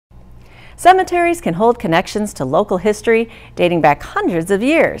Cemeteries can hold connections to local history dating back hundreds of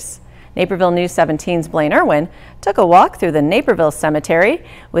years. Naperville News 17's Blaine Irwin took a walk through the Naperville Cemetery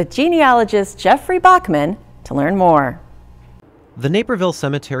with genealogist Jeffrey Bockman to learn more. The Naperville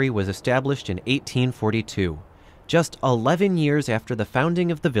Cemetery was established in 1842, just 11 years after the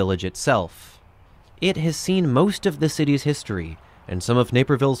founding of the village itself. It has seen most of the city's history, and some of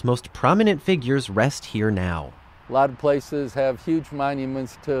Naperville's most prominent figures rest here now. A lot of places have huge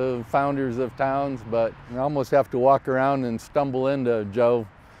monuments to founders of towns, but you almost have to walk around and stumble into Joe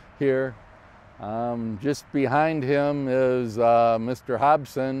here. Just behind him is Mr.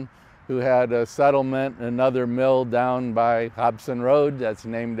 Hobson, who had a settlement, another mill down by Hobson Road that's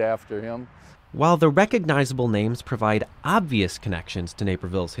named after him. While the recognizable names provide obvious connections to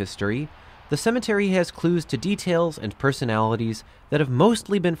Naperville's history, the cemetery has clues to details and personalities that have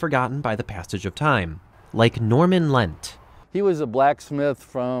mostly been forgotten by the passage of time, like Norman Lent. He was a blacksmith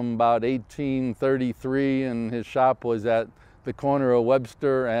from about 1833, and his shop was at the corner of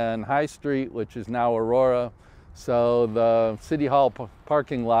Webster and High Street, which is now Aurora. So the City Hall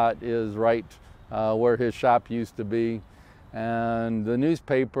parking lot is right where his shop used to be. And the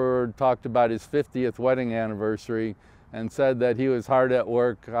newspaper talked about his 50th wedding anniversary and said that he was hard at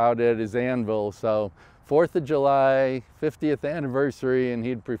work out at his anvil. So 4th of July, 50th anniversary, and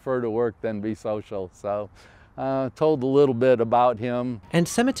he'd prefer to work than be social. So told a little bit about him. And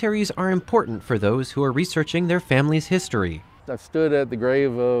cemeteries are important for those who are researching their family's history. I stood at the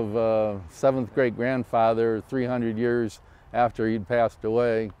grave of 7th great-grandfather 300 years after he'd passed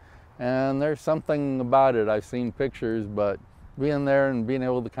away. And there's something about it. I've seen pictures, but being there and being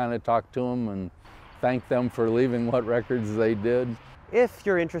able to kind of talk to them and thank them for leaving what records they did. If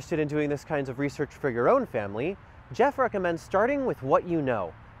you're interested in doing this kinds of research for your own family, Jeff recommends starting with what you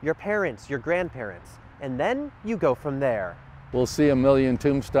know, your parents, your grandparents, and then you go from there. We'll see a million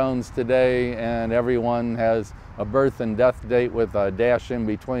tombstones today, and everyone has a birth and death date with a dash in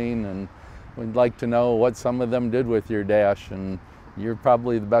between, and we'd like to know what some of them did with your dash, and you're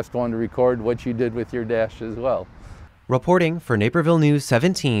probably the best one to record what you did with your dash as well. Reporting for Naperville News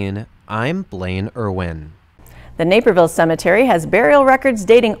 17, I'm Blaine Irwin. The Naperville Cemetery has burial records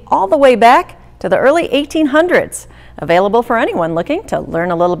dating all the way back to the early 1800s, available for anyone looking to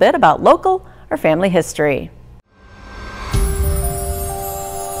learn a little bit about local or family history.